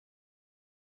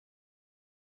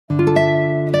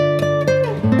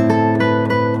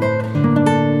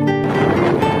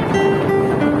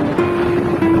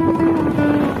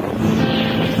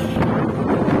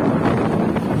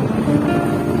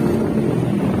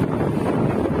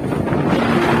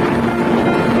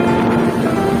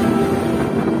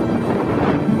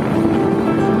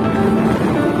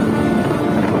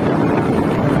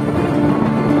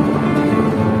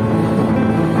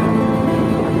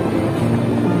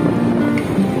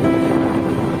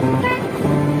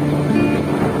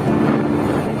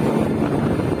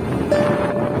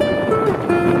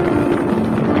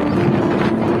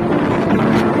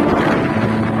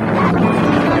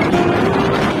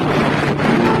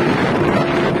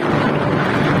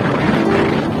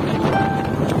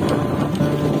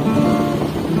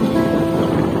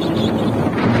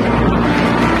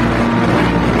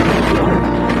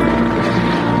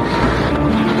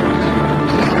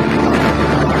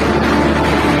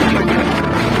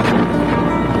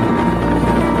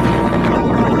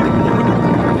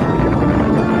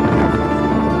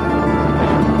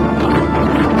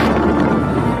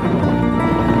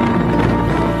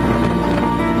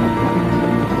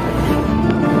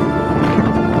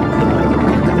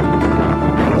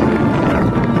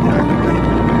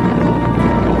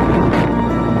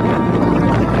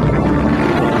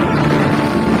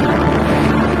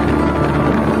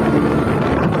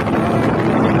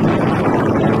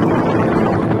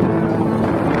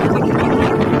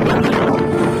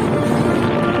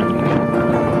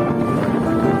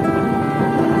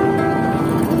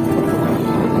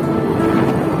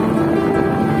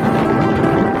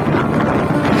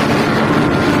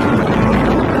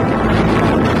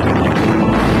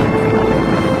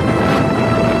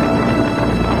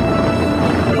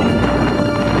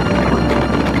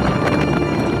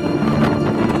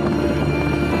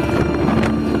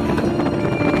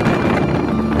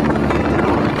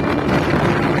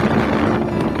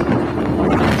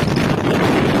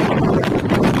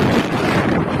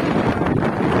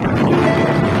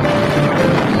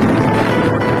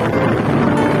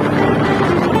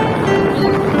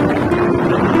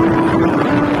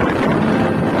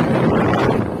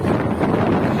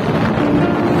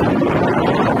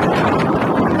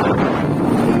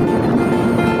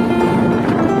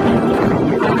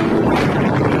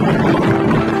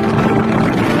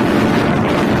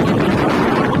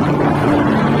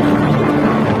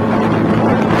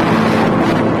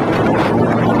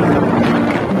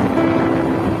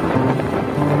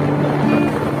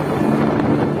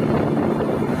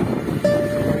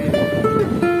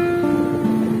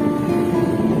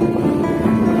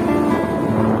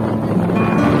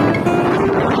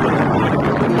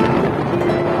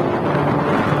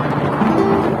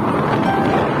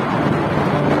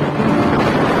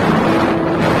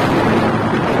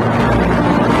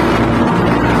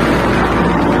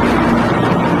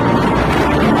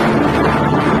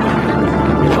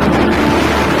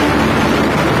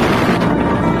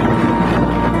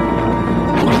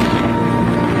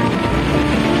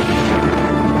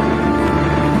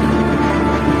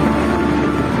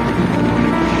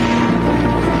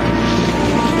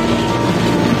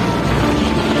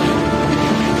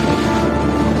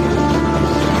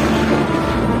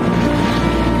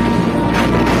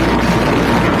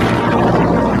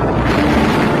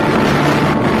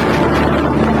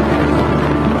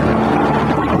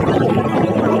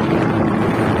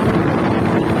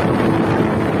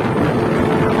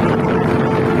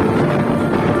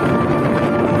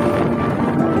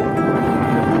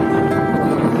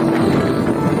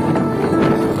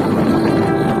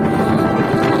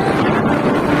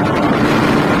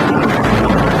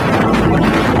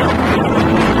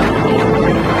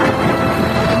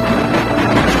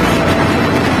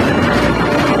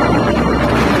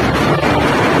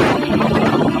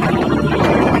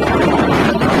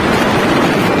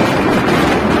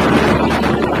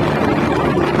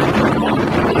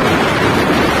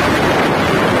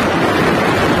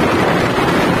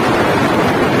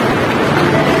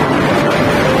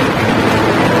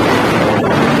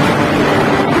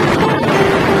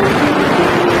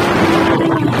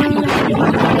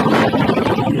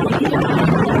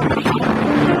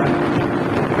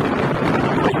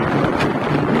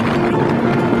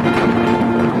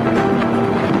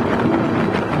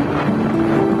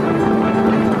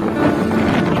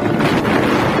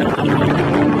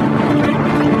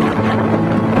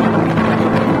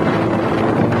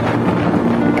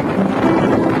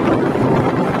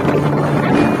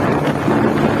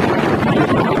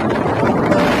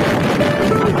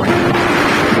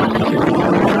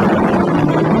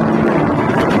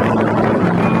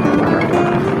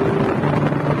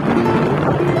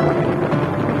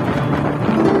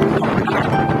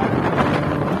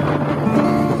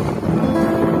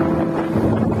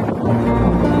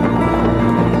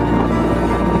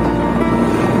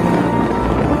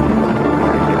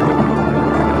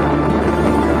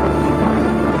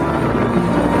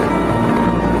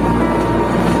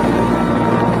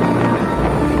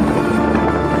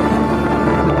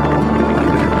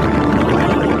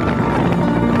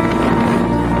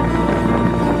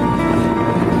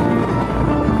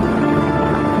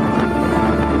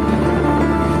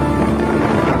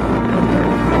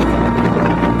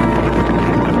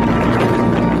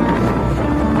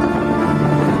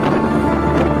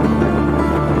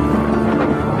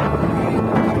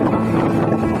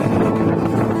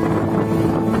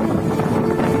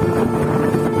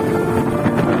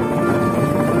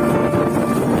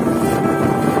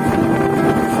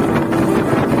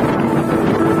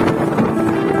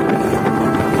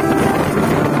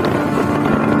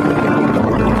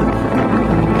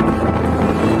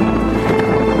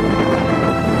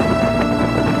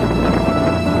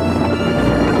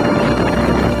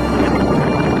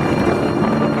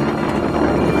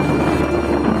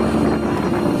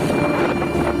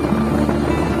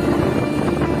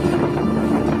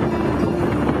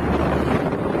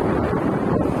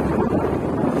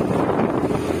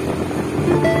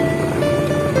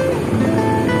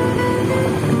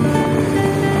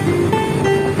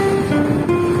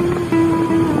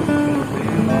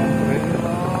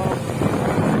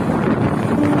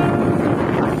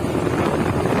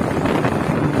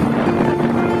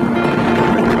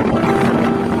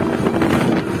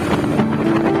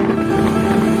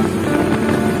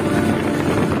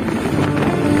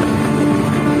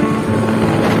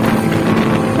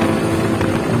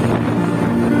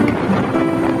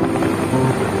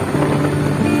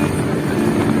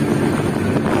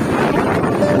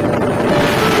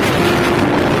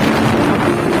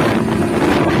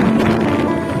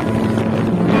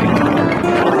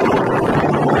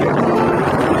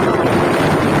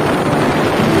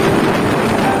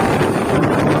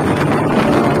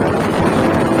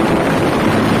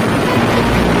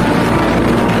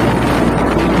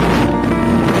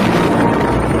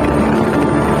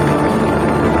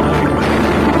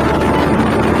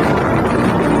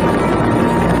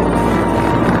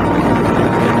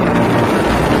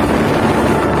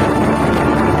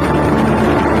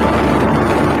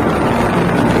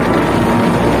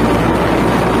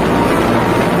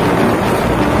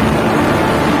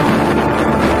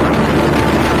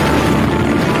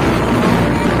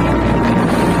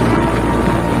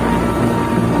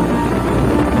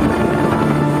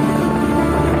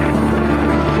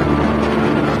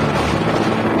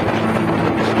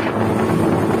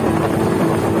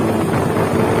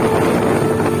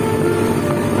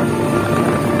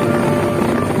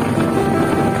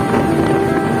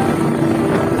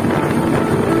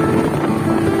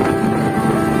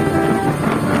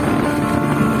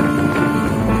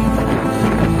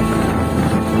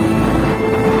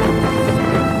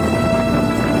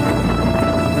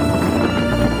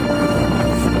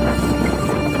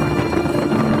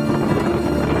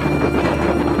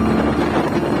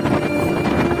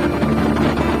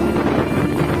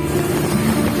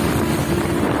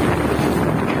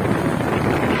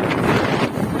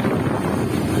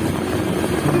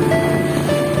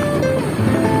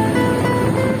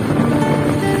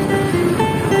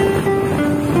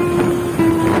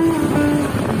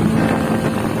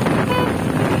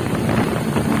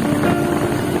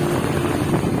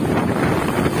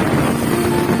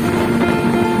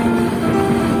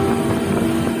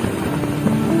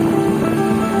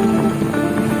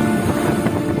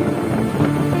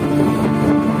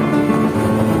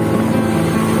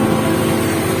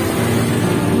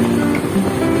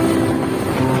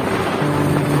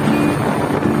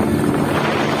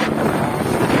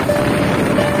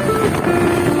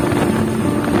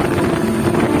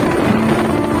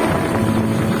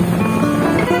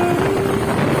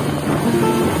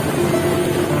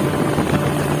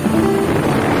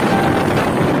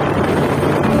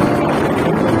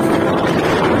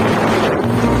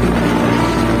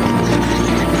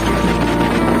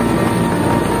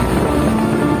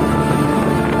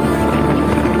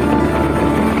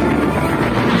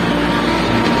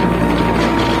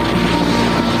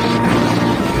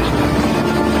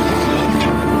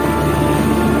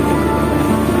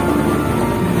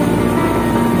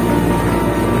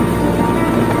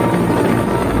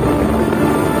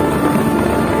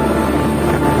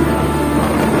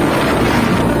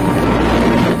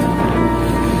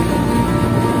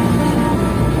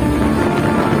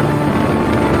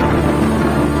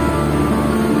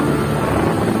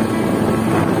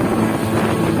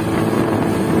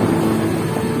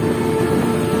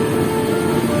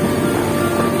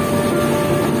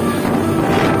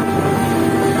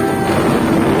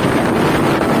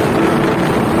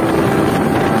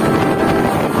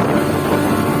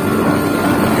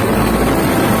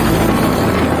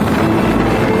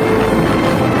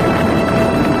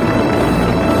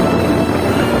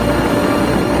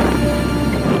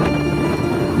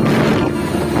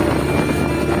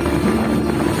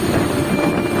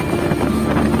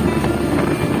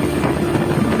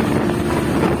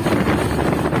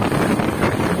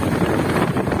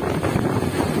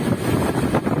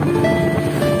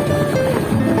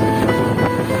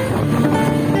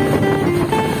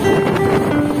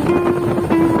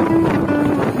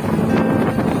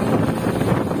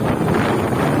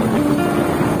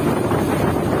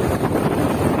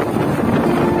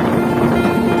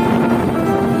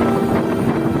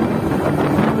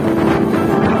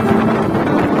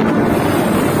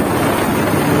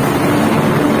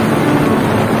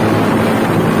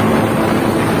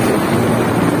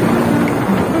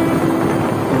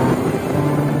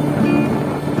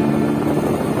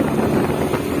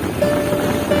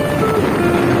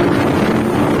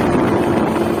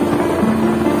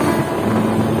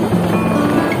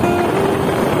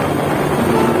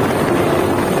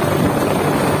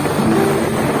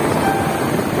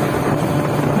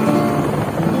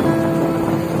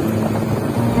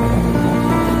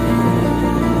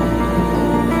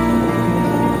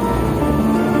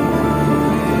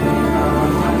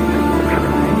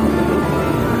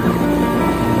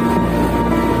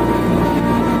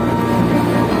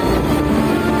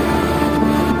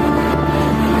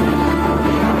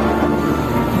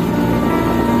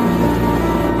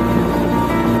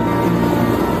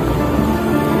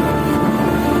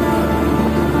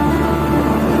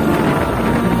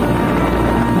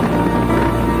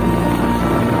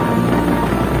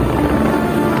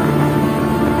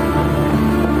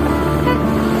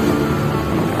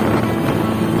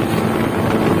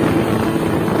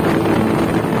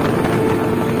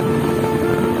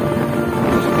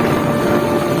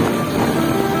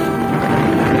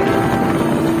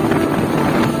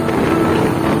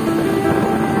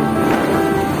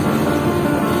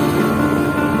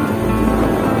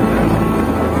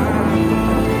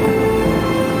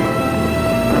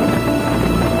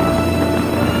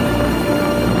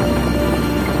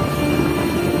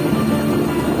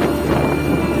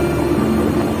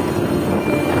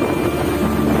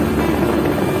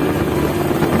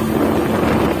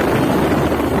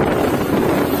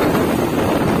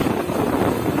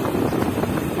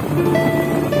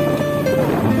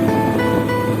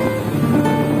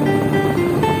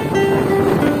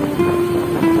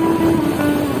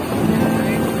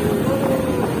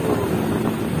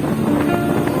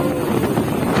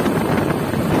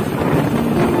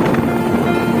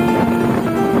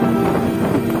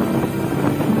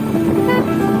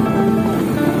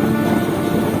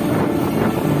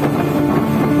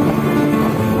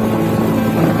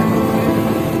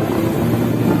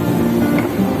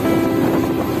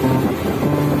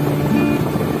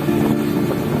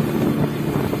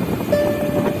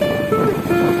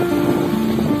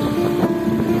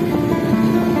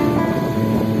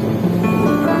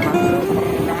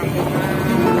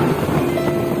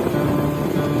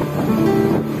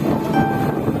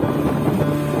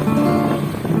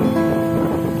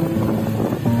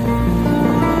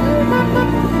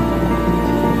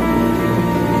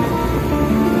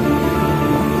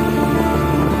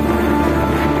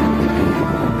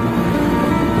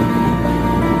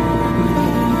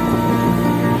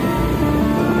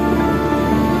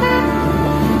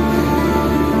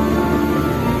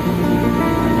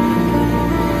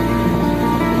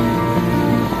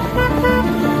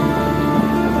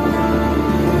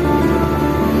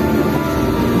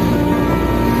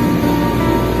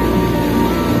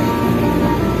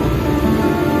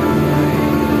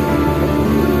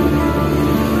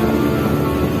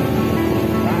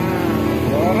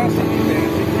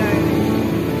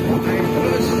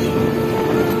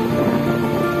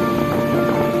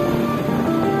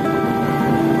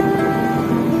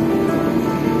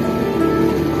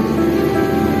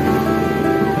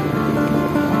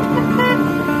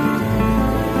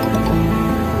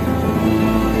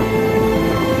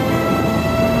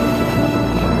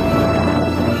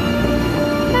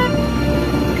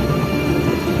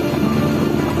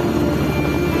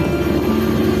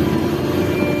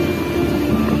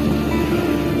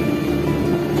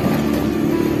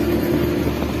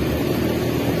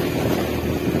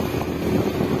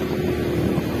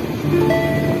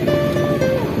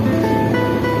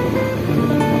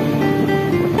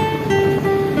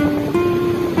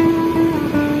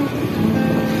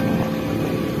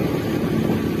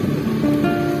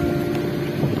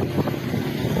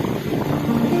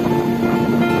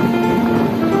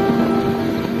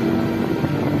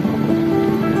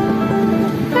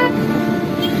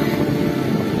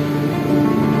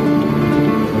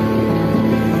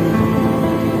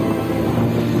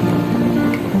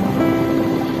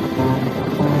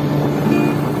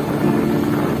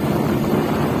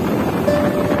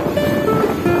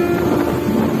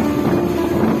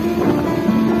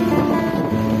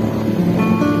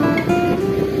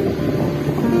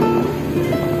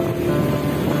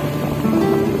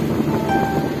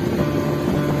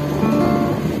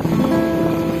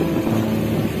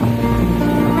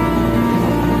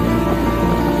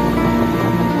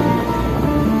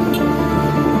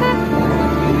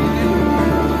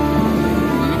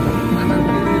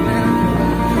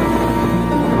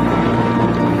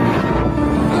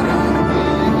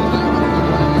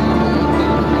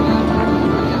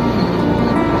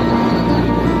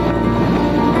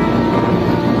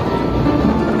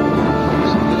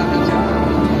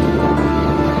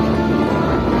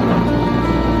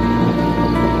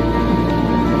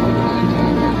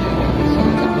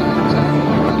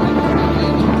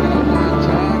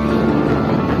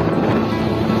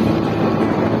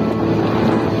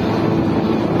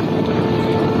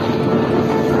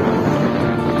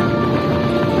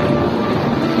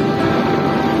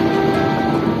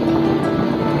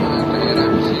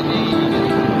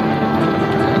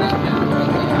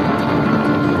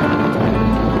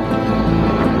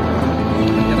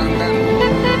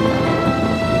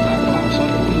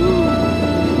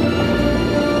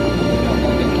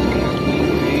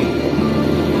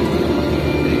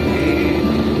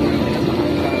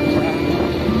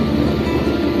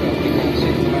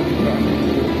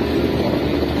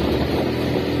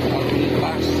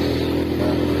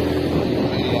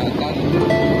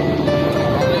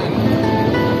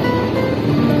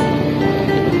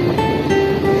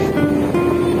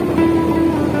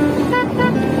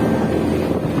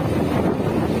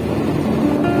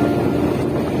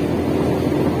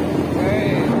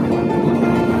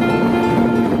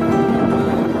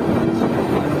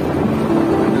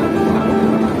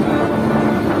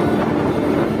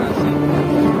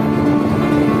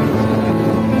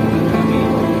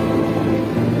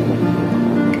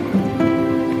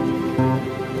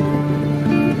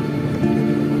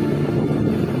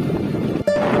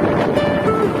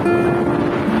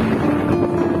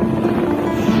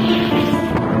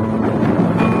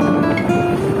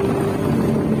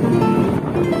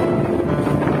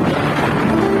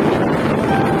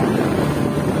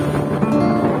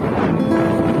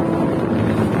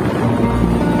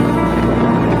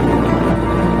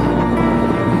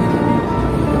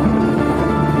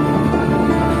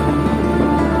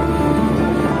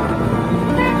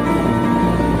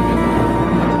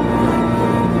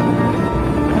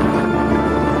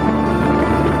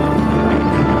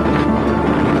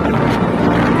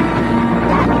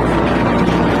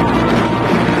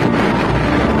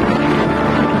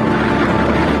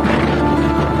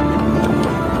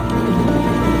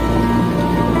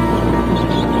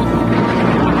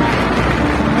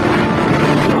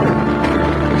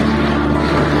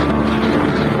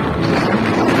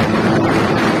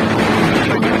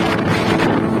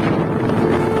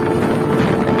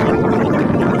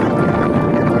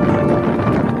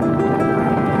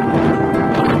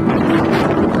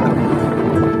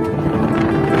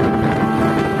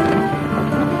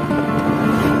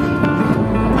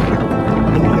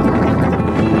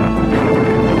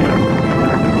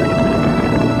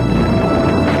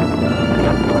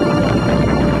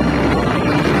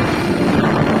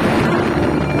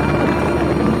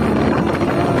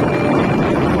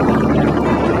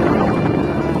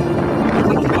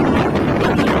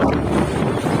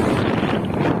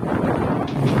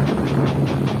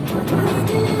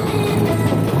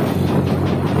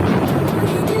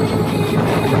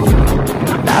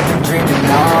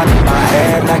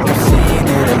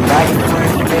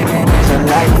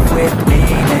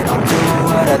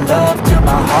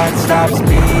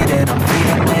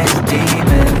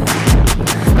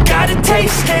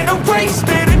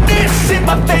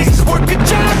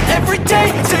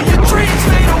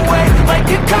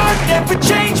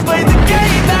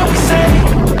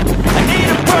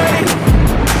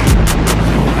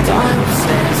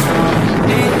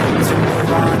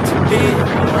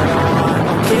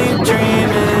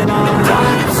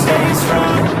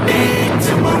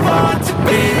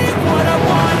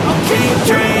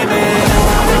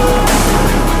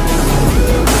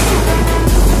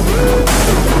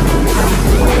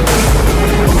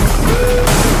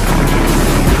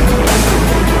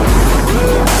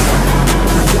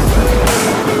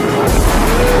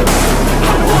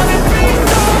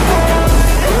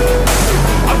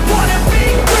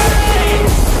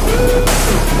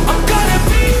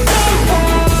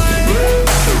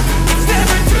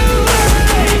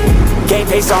Game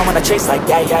face on when I chase like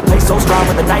that. Yeah, I play so strong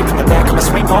with a knife in the back. I'ma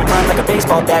swing home run like a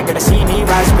baseball bat. Gonna see me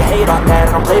rise if you hate on that.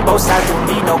 I don't play both sides,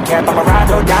 don't need no cap. I'ma ride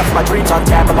or die for my dreams on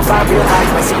tap. I'ma fly real high,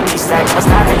 you ain't see me stack. It's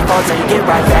not how you fall, so you get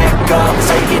right back up. It's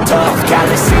how you get tough.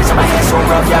 Calluses on my hands so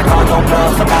rough, yeah, I call no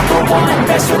bluff. I'm not the one,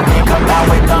 mess with me, come out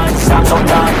with guns. I'm so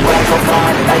done, you act so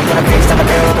fun. Now you gonna face down the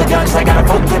barrel of the guns. I got a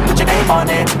full clip, put your name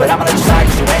on it, but I'ma let you slide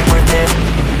 'cause you ain't worth it.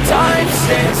 Time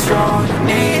stands strong,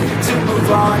 need to move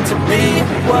on to be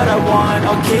what I want,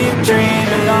 I'll keep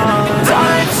dreaming on.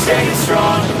 Time stays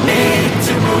strong, need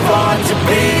to move on to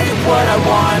be what I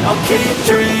want, I'll keep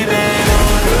dreaming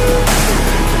on.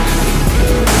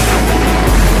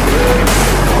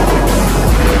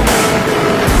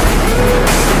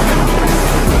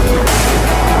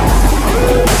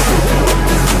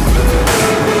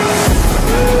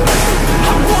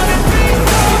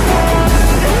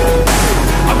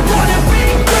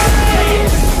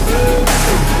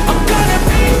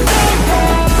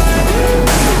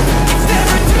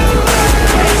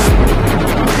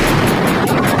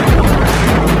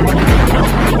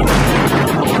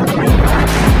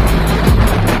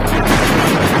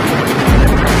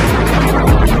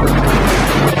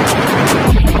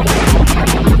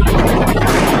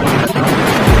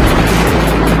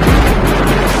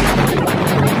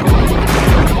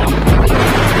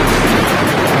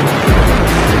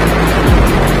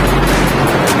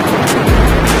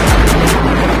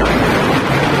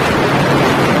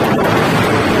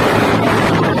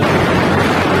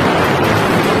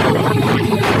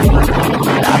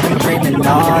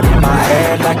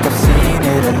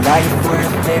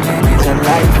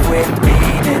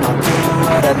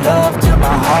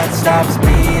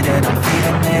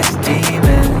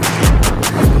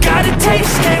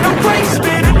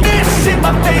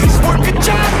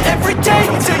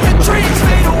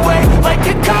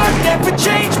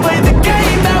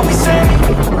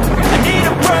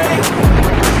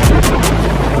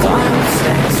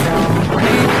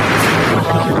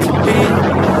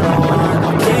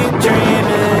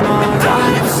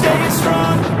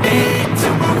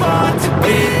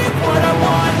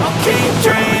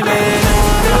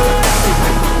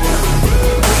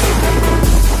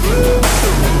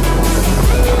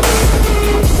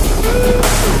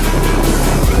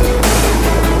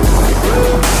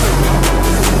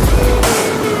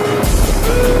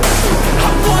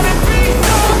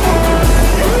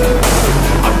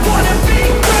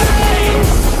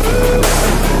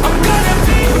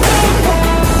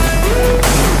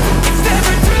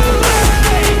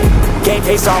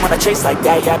 Face on when I chase like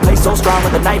that. Yeah, I play so strong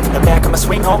with a knife in the back. I'ma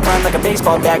swing home run like a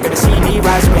baseball bat. Gonna see me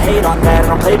rise if you hate on that. I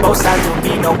don't play both sides, don't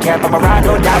need no cap. I'ma ride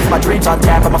or die for my dreams on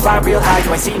tap. I'ma fly real high,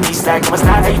 you ain't see me stack. No, it's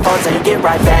not how you fall, it's how you get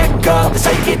right back up. It's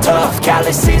how you get tough.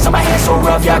 Calluses on my hands so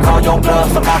rough, yeah, I call your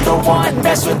bluff. I'm not the one,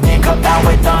 mess with me, come out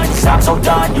with guns. I'm so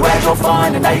done, you had your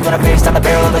fun, and now you're gonna face down the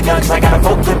barrel of the gun. 'Cause I got a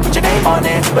full clip, put your name on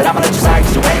it, but I'ma let you slide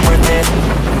 'cause you ain't worth it.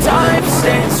 Time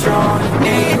stays strong,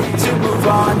 need to move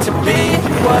on to be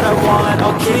what I want,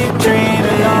 I'll keep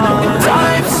dreaming on.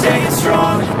 Time stays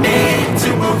strong, need to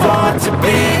move on to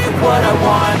be what I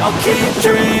want, I'll keep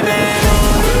dreaming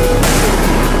on.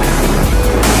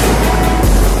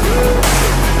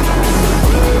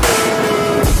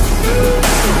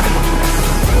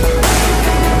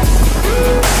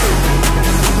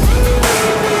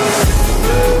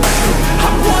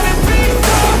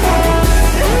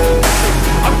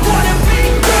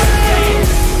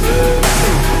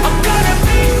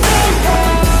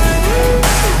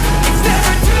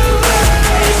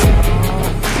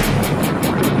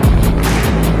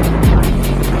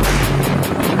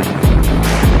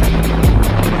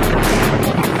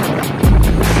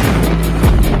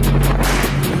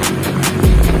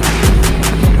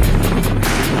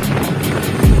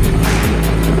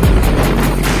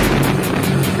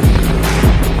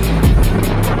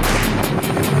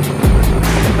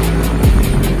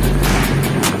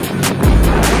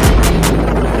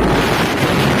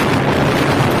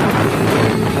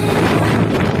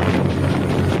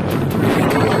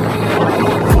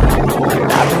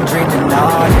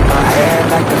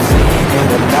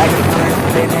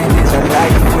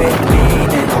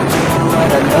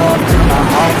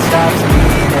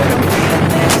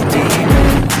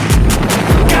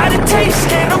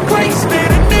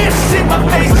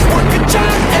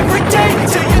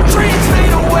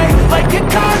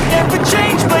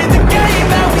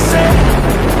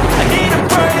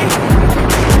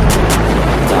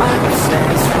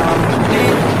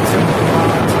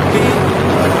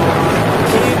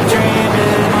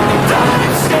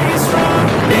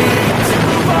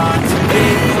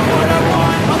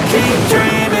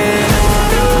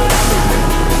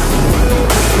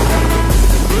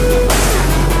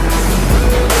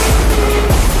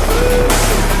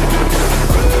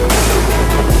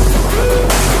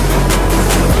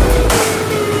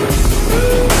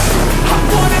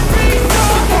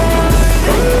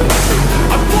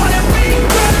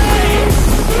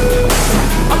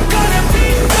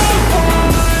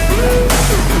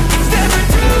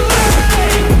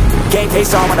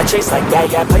 face on when I chase like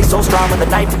that. Yeah, I play so strong with a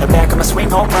knife in the back. I'ma swing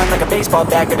home run like a baseball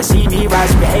bat. Gonna see me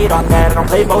rise, you hate on that. I don't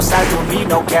play both sides, doing me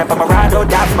no cap. I'ma ride or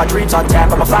die for my dreams on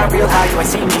tap. I'ma fly real high, you ain't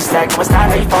seen me slack. No, it's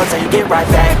not how you fall, it's how you get right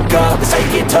back up. That's how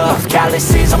you get tough.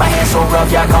 Calluses on my hands so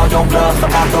rough, yeah, I call your bluff. I'm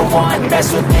not the one,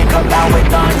 mess with me, come down with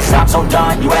guns. I'm so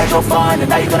done, you had your fun, and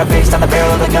now you're gonna face down the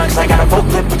barrel of the gun. Cause I got a full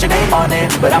clip, put your name on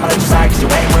it, but I'ma let you slide cause you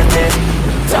ain't worth it.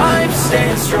 Time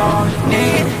staying strong,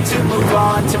 need to move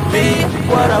on to be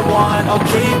what I want, I'll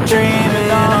keep dreaming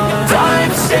on.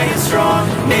 Time staying strong,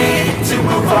 need to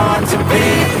move on to be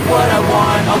what I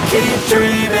want, I'll keep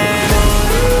dreaming on.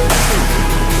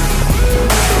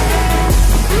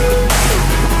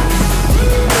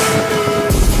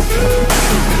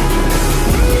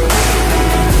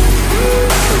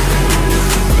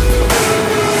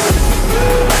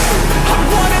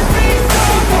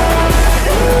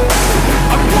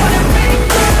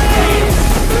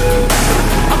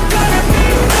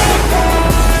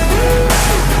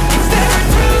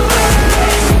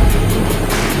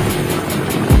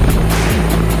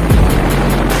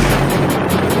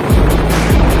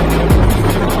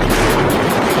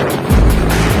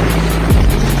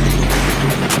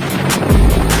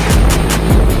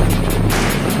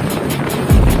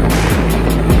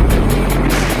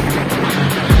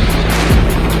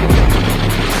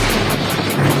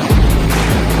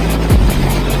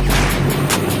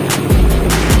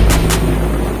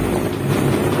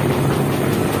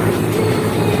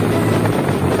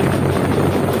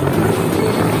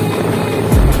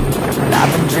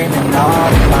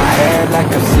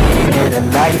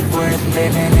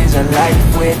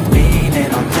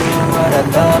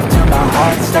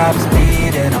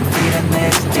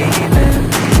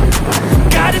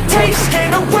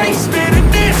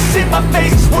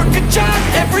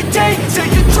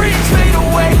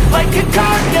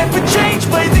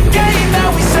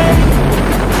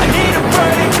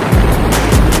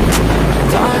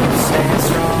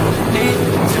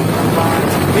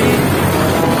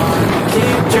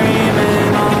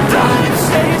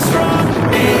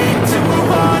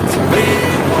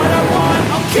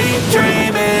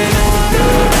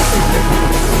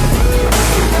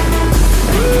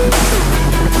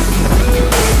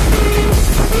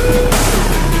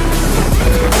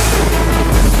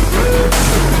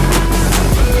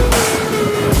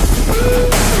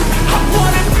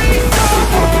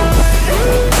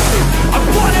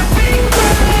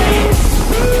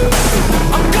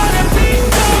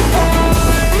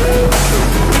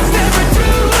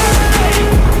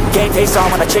 Face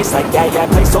on when I chase like that. Yeah, I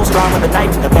play so strong with a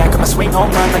knife in the back. I'ma swing home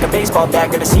run like a baseball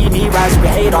bat. Gonna see me rise, you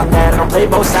hate on that. I don't play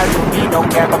both sides, doing me no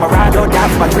cap. I'ma ride or die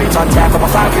for my dreams on tap. I'ma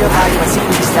fly real high, you ain't seen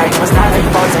me stack. No, it's not how you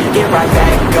fall, it's how you get right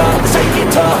back up. That's how you get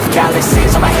tough.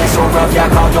 Calluses on my hands so rough, yeah, I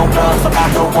call your bluff. I'm not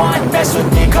the one, mess with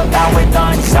me, come down with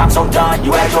none. Cause I'm so done,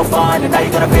 you had your fun, and now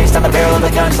you're gonna face down the barrel of the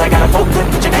gun. Cause I got a full clip,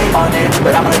 put your name on it,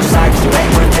 but I'ma let you slide cause you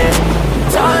ain't worth it.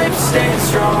 Time staying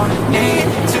strong, need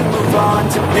to move on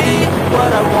to be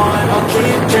what I want, I'll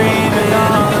keep dreaming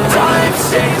on. Time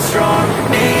staying strong,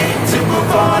 need to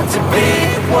move on to be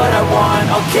what I want,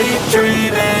 I'll keep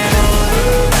dreaming on.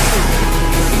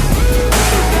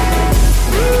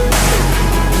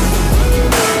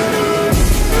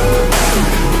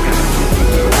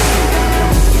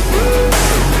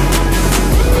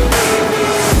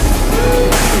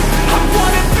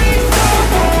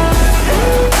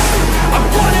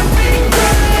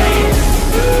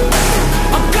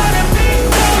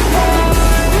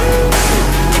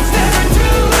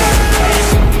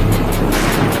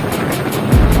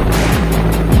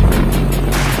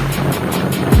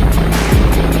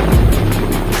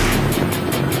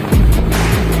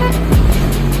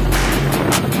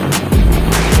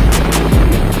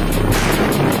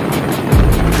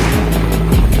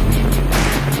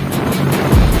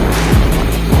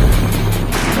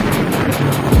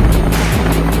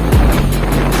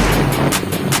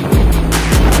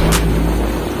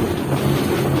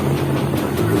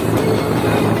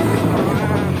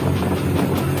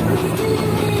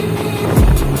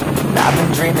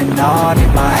 Dreaming on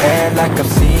in my head like I've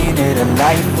seen it. A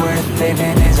life worth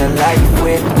living is a life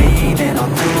with meaning.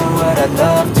 I'll do what I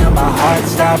love till my heart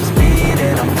stops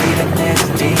beating. I'm feeding this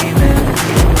demon.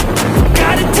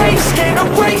 Got a taste, can't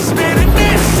erase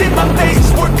bitterness in my face.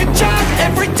 Work a job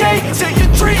every day till your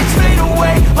dreams fade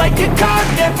away. Like a card,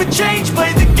 never change.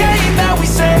 Play the game that we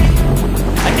say.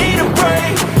 I need a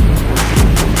break.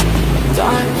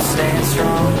 Time staying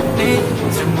strong, need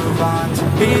to move on to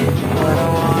be what I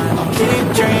want, I'll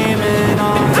keep dreaming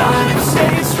on. Time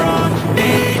staying strong,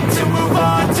 need to move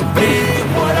on to be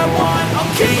what I want,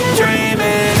 I'll keep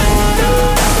dreaming on.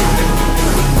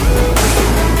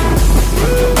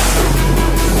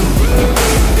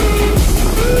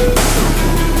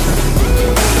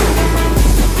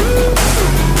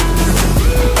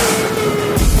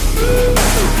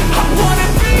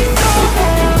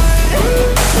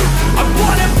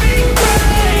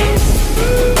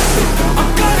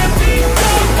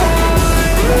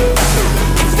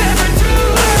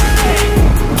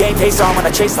 pace on when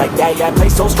I chase like that. Yeah, I play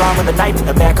so strong with a knife in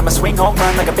the back. I'ma swing home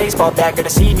run like a baseball bat. Gonna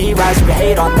see me rise, you can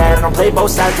hate on that. I don't play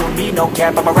both sides, doing me no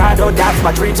cap. I'ma ride or die for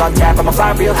my dreams on tap. I'ma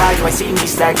fly real high, you ain't see me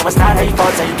slack. No, it's not how you fall,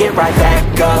 it's how you get right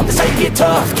back up. That's how you get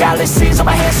tough. Calluses on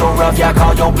my hands so rough, yeah, I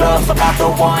call your bluff. I'm not the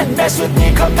one, mess with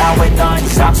me, come out with none.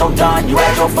 Cause I'm so done, you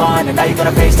had your fun. And now you're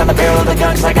gonna face down the barrel of the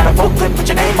gun. Cause I got a full clip, put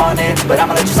your name on it. But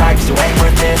I'ma let you slide cause you ain't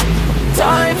worth it.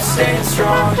 Time staying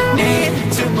strong, need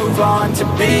to move on. To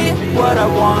be what I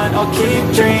want, I'll keep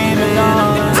dreaming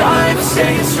on. Time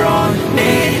staying strong,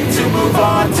 need to move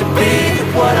on. To be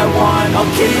what I want,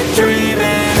 I'll keep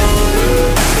dreaming on.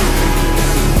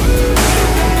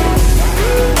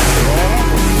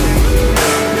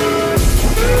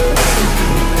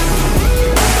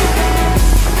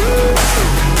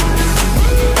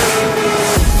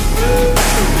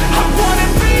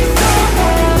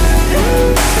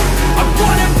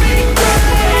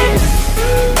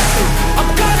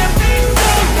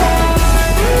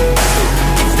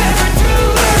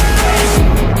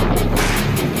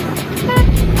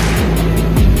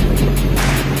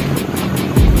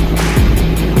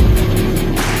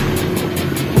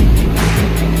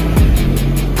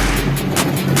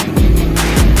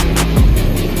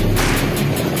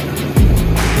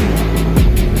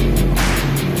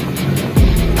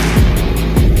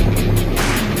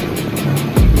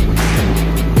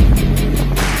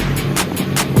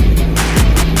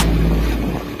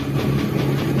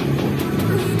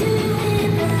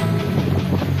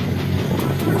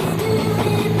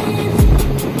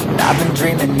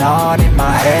 Dreaming on in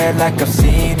my head like I've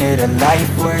seen it. A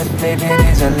life worth living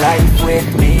is a life with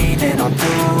meaning. I'll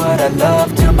do what I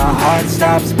love till my heart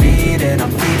stops beating.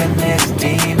 I'm feeding this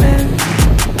demon.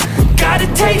 Got a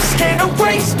taste, can't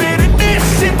erase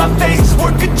bitterness in my face.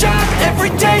 Work a job every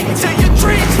day till your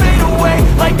dreams fade away.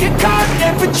 Like a card,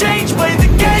 never change. Play the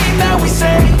game that we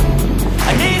say.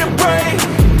 I need a break.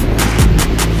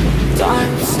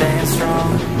 Time staying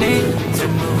strong, need to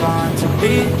move on. To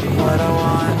be what I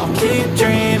want, I'll keep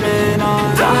dreaming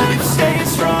on. Time staying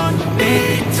strong,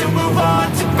 need to move on.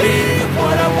 To be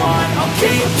what I want, I'll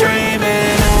keep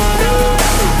dreaming on.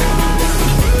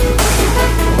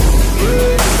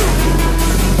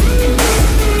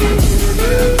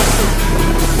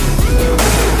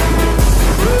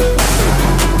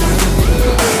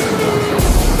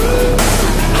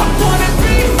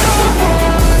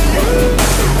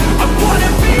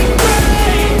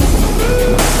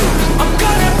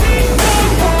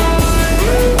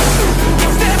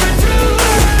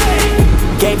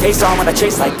 Pace on when I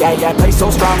chase like that. Yeah, I play so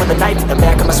strong with a knife in the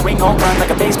back. I'ma swing home run like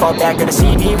a baseball bat. Gonna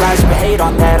see me rise, you can hate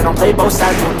on that. I don't play both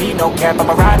sides, doing me no cap.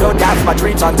 I'ma ride or die for my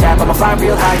dreams on tap. I'ma fly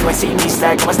real high, you ain't see me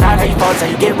slack. No, it's not how you fall, it's how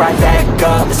you get right back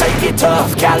up. That's how you get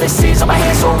tough. Calluses on my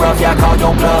hands so rough, yeah, I call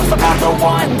your bluff. I'm not the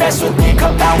one, mess with me,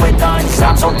 come out with none. Cause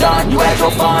I'm so done, you had your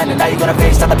fun. And now you're gonna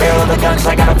face down the barrel of the gun. Cause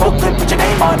I got a full clip, put your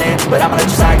name on it. But I'ma let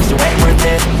you slide cause you ain't worth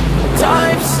it.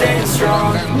 Time staying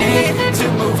strong, need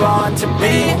to move on. To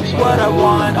be what I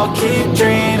want, I'll keep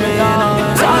dreaming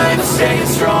on. Time staying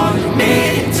strong,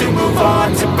 need to move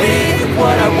on. To be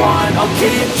what I want, I'll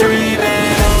keep dreaming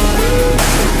on.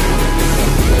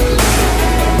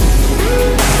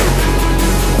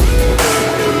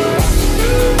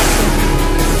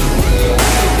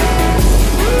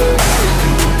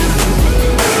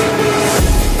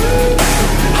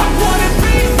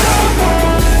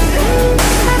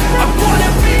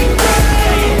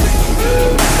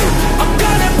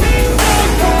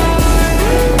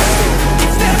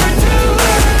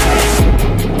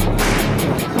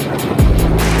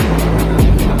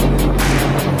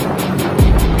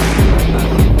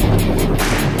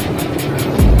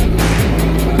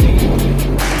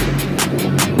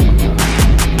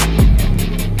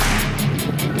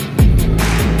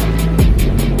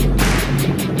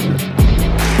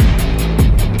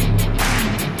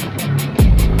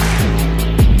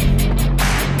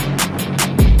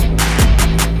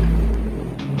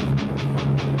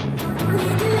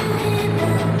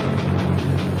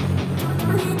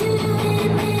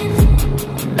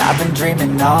 I've been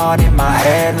dreaming on in my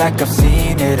head like I've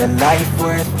seen it. A life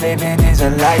worth living is a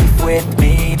life with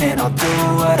meaning. I'll do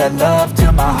what I love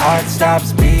till my heart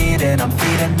stops beating. I'm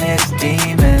feeding this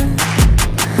demon.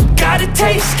 Got a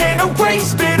taste, can't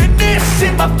erase bitterness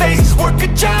in my face. Work a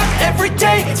job every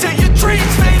day till your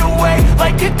dreams fade away.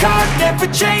 Like a card, never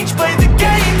change. Play the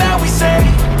game that we say.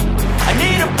 I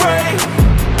need a break.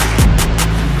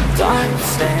 Time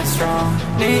staying strong,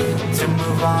 need to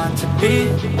move on. To be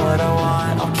what I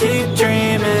want, I'll keep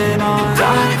dreaming on.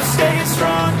 Time staying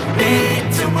strong,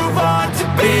 need to move on. To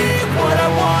be what I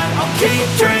want, I'll keep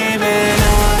dreaming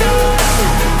on.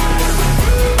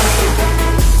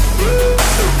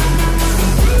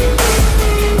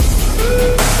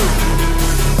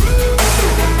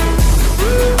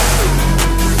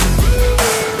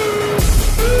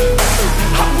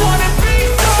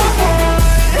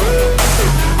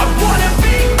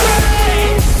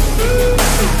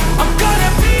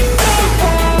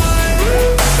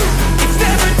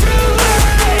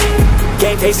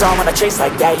 face on when I chase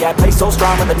like that. Yeah, I play so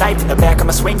strong with a knife in the back.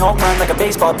 I'ma swing home run like a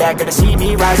baseball bat. Gonna see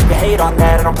me rise if you hate on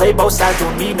that. I don't play both sides,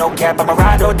 doing me no cap. I'ma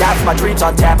ride or die for my dreams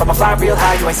on tap. I'ma fly real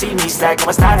high, you ain't see me slack. No,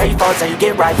 it's not how you fall, it's how you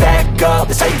get right back up.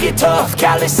 That's how you get tough.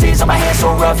 Calluses on my hands so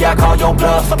rough, yeah, I call your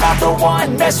bluff. I'm not the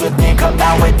one, mess with me, come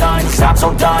out with none. Cause I'm so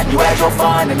done, you had your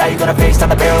fun. And now you're gonna face down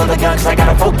the barrel of the gun. Cause I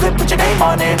got a full clip, put your name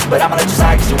on it. But I'ma let you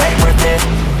slide cause you ain't worth it.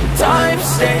 Time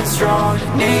staying strong,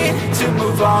 need to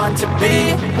move on to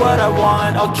be what I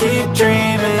want, I'll keep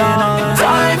dreaming on.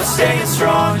 Time staying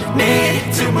strong, need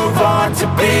to move on to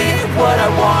be what I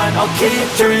want, I'll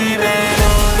keep dreaming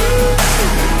on.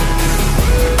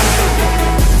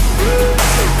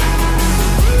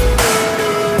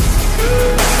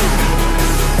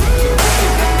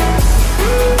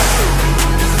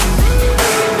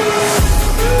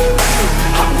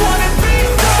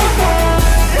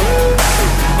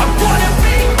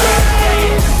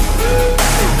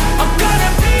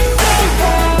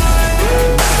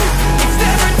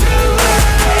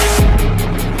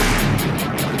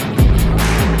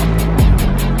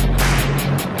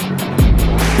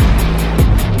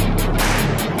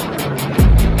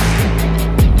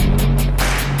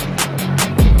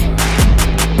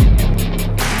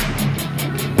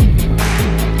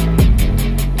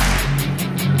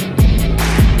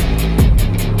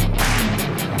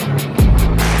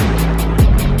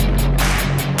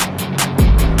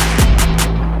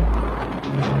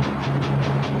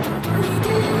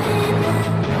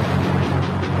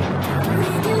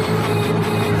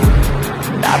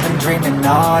 Dreaming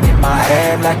on in my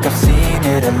head like I've seen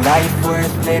it. A life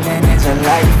worth living is a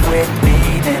life with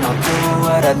meaning. I'll do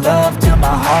what I love till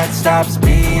my heart stops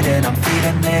beating. I'm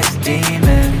feeding this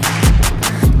demon.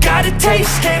 Got a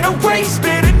taste, can't erase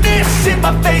bitterness in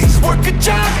my face. Work a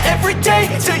job every day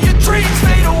till your dreams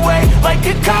fade away. Like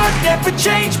a card, never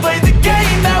change, play the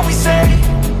game that we say.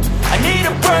 I need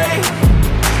a break.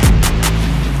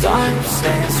 Time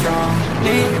staying strong,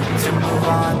 need to move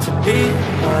on to be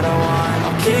what I want,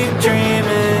 I'll keep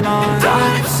dreaming on.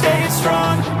 Time staying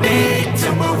strong, need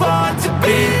to move on to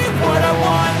be what I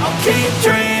want, I'll keep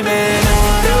dreaming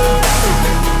on.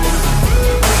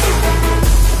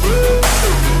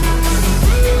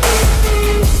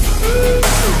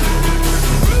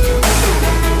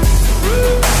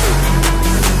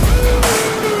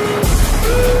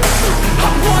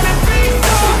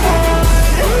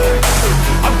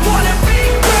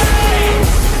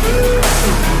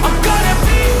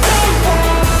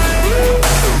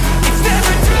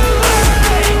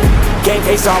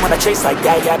 Face on when I chase like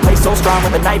that. Yeah, I play so strong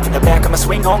with a knife in the back. I'ma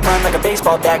swing home run like a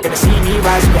baseball bat. Gonna see me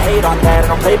rise if you hate on that. I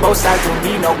don't play both sides, doing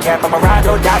me no cap. I'ma ride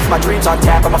or die for my dreams on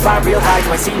tap. I'ma fly real high,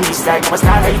 you ain't see me stack. No, it's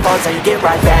not how you fall, it's how you get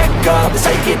right back up. That's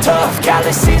how you get tough.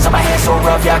 Calluses on my hands so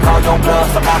rough, yeah, I call your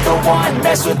bluff. I'm not the one,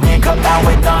 mess with me, come out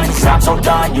with none. Cause I'm so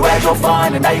done, you had your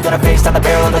fun. And now you're gonna face down the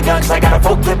barrel of the gun. Cause I got a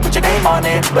full clip, put your name on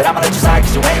it. But I'ma let you slide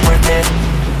cause you ain't worth it.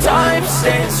 Time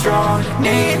staying strong,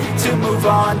 need to move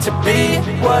on to be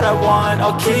what I want,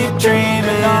 I'll keep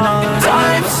dreaming on.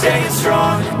 Time staying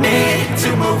strong, need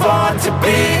to move on to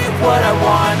be what I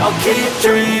want, I'll keep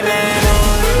dreaming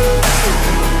on.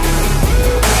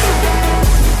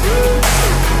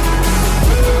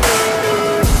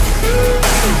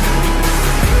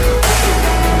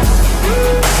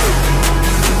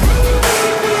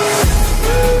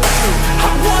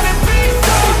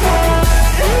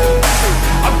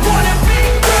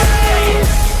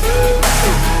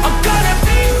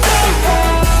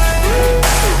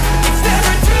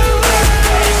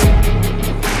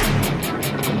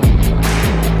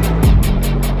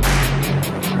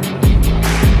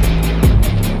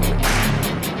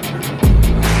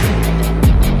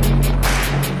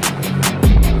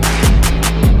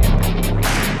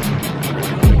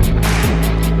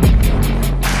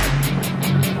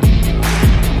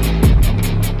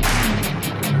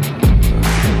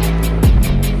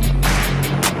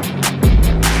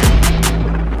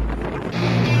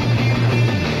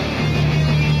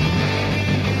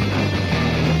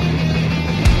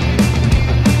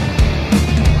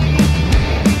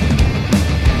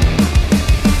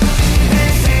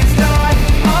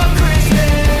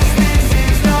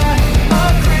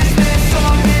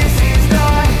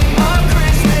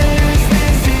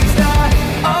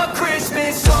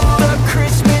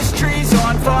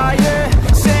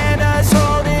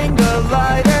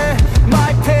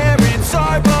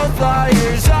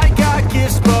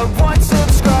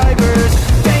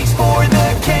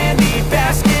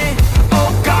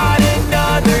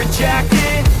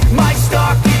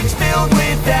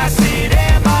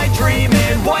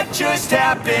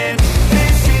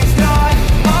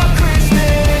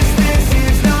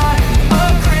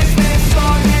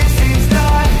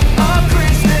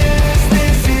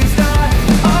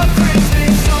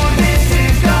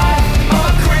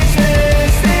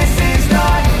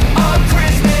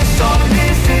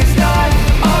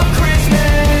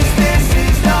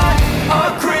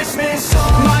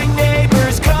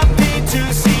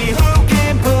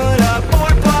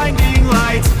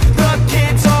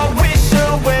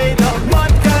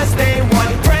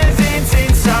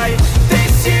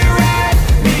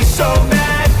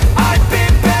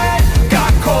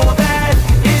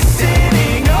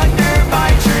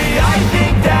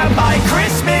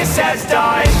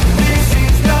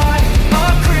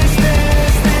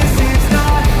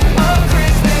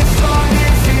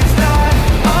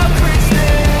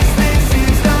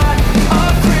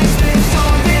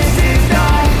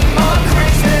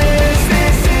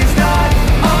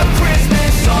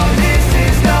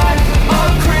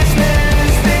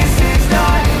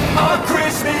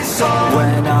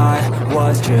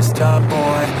 just a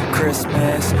boy,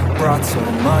 Christmas brought so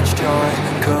much joy.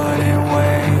 Couldn't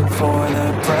wait for the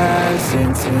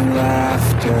presents and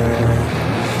laughter.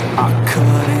 I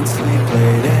couldn't sleep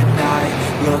late at night,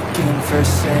 looking for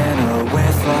Santa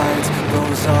with lights.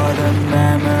 Those are the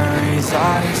memories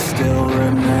I still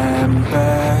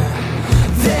remember.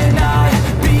 Then I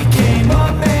became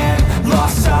a man,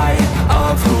 lost sight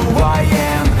of who I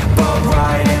am, but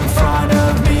right in front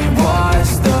of me was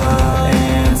the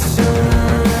answer.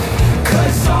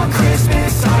 'Cause on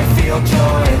Christmas I feel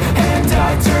joy, and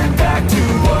I turn back to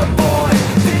a boy.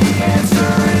 The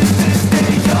answer is to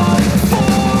stay young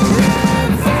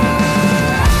forever.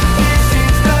 This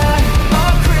is not a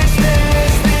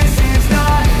Christmas, this is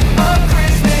not a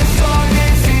Christmas song.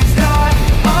 This is not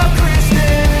a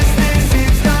Christmas, this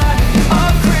is not a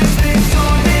Christmas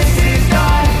song. This is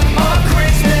not a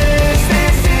Christmas,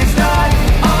 this is not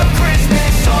a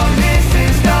Christmas song. This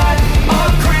is not a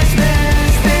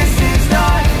Christmas, this is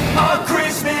not a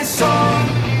Christmas song.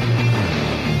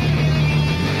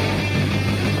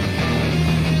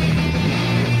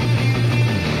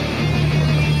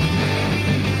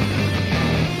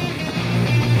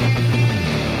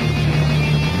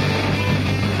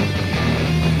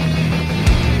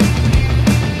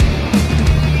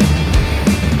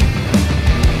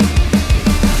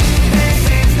 This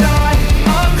is not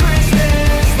a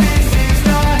Christmas, this is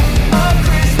not a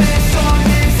Christmas song.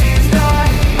 This is not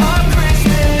a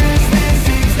Christmas, this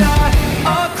is not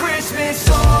a Christmas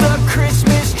song. The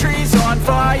Christmas tree's on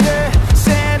fire,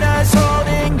 Santa's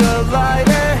holding the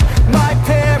lighter. My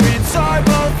parents are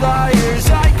both liars,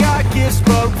 I got gifts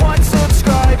but 1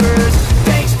 subscribers.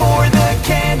 Thanks for the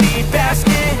candy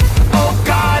basket, oh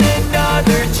got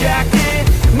another jacket.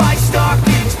 My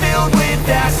stocking's filled with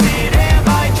acid, am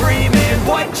I dreaming?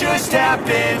 What just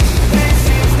happened? This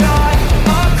is not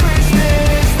a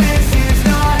Christmas, this is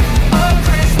not a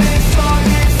Christmas song.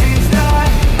 This is not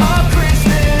a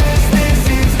Christmas, this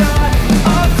is not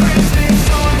a Christmas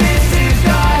song. This is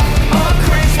not a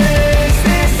Christmas,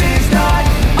 this is not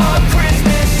a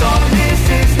Christmas song. This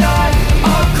is not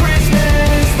a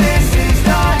Christmas, this is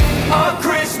not a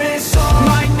Christmas song.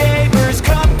 My neighbors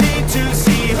compete to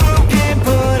see who can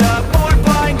put up more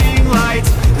blinding lights.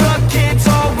 The kids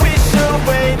all wish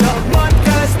away the month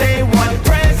 'cause they want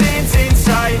presents in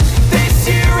sight. This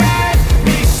year had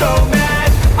me so mad,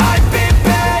 I've been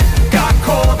bad, got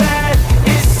cold that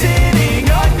is sitting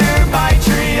under my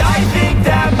tree. I think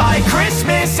that my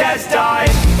Christmas has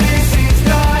died. This is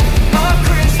not a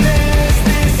Christmas,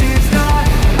 this is not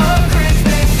a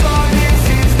Christmas song. This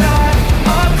is not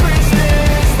a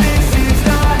Christmas, this is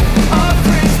not a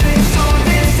Christmas song.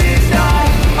 This is not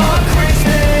a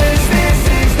Christmas, this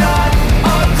is not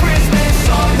a Christmas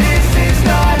song. This is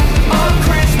not a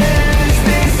Christmas,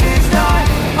 this is not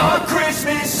a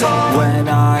Christmas song. When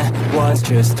I was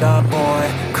just a boy,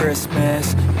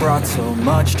 Christmas brought so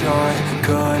much joy.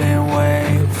 Couldn't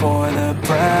wait for the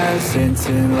presents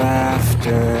and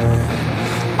laughter.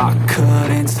 I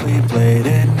couldn't sleep late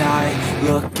at night,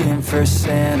 looking for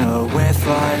Santa with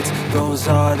lights. Those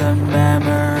are the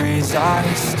memories I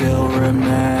still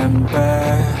remember.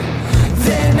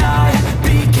 Then I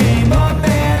became a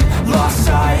man, lost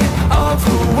sight of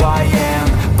who I am,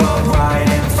 but right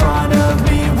in front of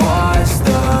me was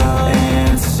the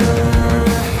answer.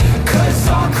 'Cause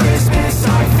on Christmas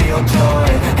I feel joy,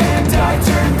 and I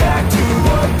turn back to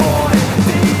a boy.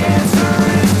 The answer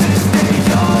is to stay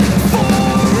young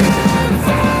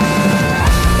forever.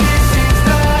 This is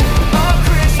not a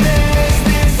Christmas,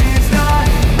 this is not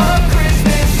a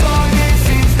Christmas song. This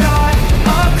is not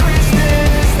a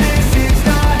Christmas, this is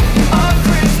not a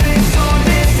Christmas song.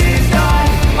 This is not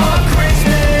a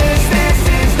Christmas, this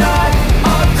is not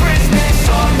a Christmas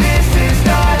song. This is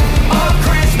not a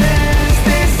Christmas,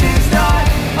 this is not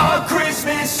a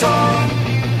Christmas song.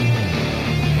 This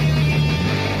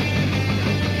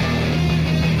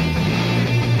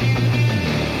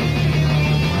is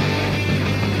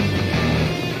not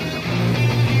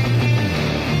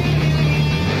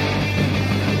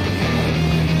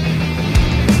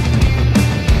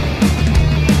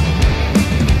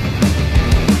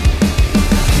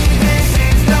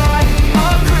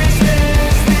a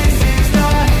Christmas, this is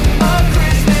not a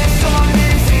Christmas song.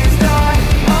 This is not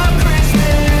a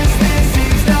Christmas, this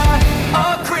is not a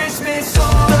Christmas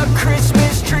song. The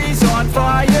Christmas tree's on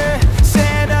fire,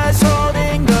 Santa's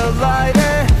holding the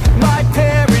lighter. My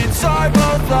parents are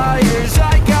both liars,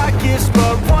 I got gifts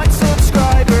but 1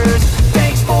 subscribers.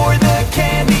 Thanks for the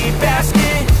candy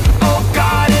basket, oh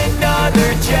got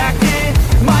another jacket.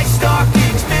 My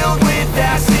stocking's filled with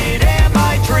acid, am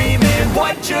I dreaming?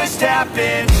 What just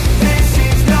happened? This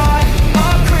is not a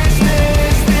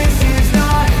Christmas, this is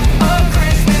not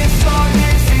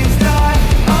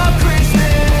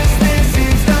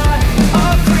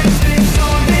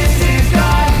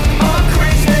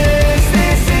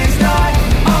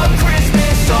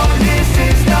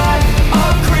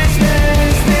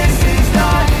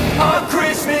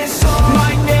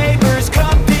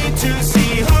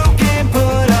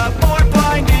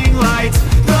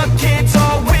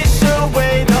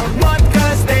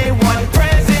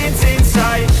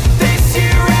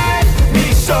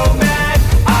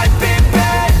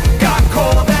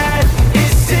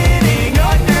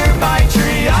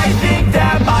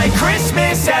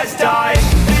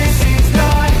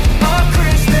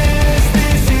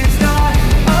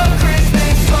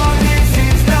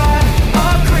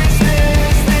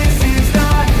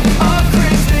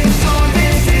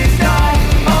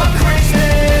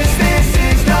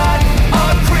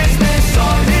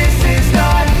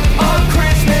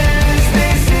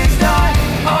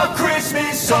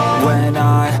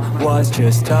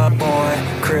just a boy,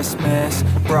 Christmas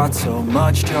brought so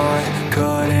much joy.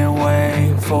 Couldn't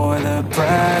wait for the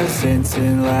presents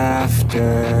and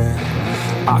laughter.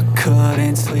 I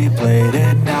couldn't sleep late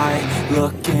at night,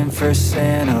 looking for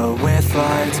Santa with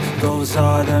lights. Those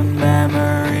are the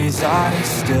memories I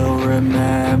still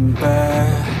remember.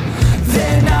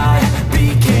 Then I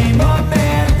became a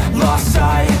man, lost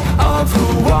sight of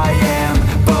who I am.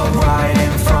 But right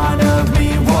in front of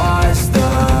me was the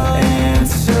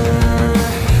answer.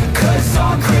 'Cause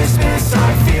on Christmas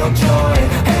I feel joy,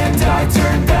 and I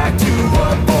turn back to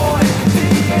a boy.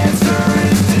 The answer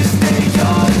is to stay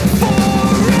young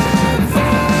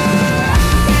forever.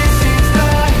 This is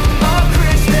not a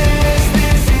Christmas,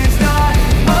 this is not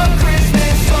a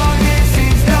Christmas song. This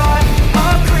is not a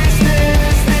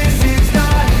Christmas, this is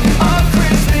not a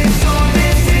Christmas song.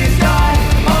 This is not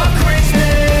a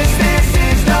Christmas, this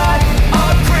is not a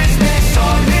Christmas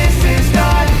song. This is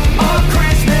not a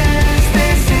Christmas,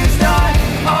 this is not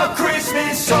a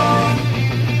Christmas song. This is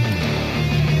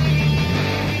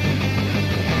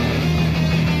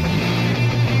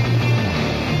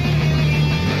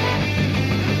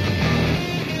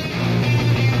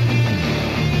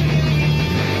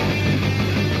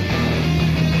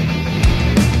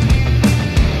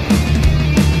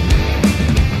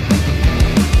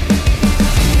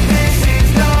not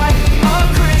a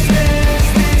Christmas,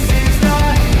 this is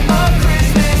not a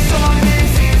Christmas song.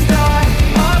 This is not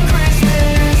a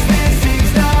Christmas, this is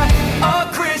not a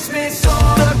Christmas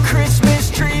song. The Christmas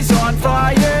tree's on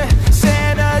fire,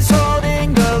 Santa's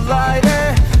holding the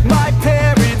lighter. My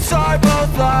parents are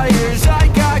both liars, I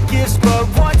got gifts but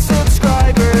one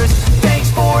subscribers. Thanks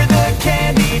for the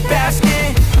candy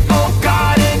basket, oh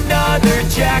got another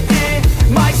jacket.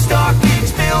 My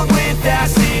stocking's filled with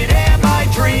acid, am I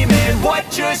dreaming? What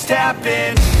just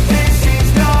happened? This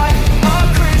is not a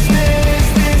Christmas,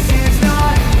 this is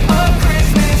not a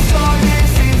Christmas song.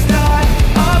 This is not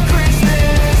a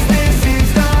Christmas, this is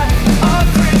not a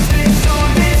Christmas song.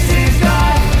 This is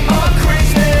not a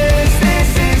Christmas,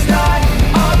 this is not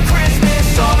a Christmas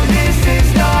song. This is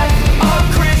not a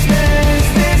Christmas,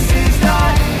 this is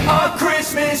not a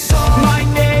Christmas song. My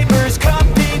neighbors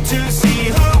compete to see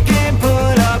who can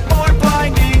put up more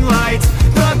blinding lights.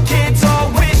 The kids all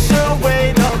wish away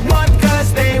the month 'cause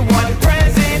they want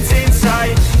presents in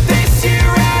sight. This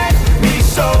year had me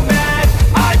so mad,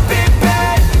 I've been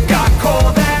bad, got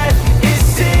coal that is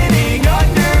sitting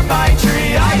under my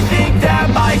tree. I think that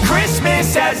my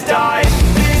Christmas has died.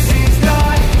 This is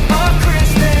not a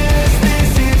Christmas,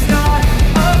 this is not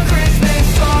a Christmas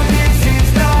song. This is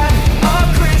not a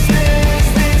Christmas,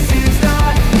 this is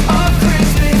not a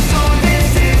Christmas song.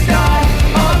 This is not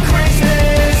a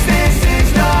Christmas, this is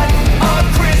not a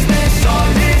Christmas song.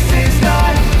 This is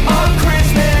not a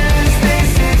Christmas,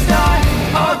 this is not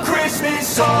a Christmas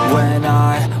song. When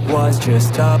I was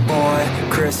just a boy,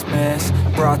 Christmas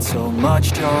brought so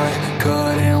much joy.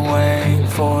 Couldn't wait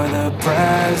for the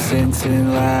presents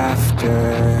and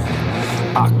laughter.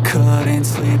 I couldn't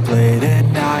sleep late at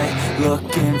night,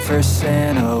 looking for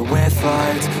Santa with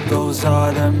lights. Those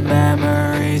are the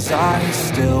memories I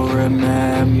still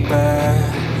remember.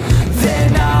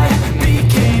 Then I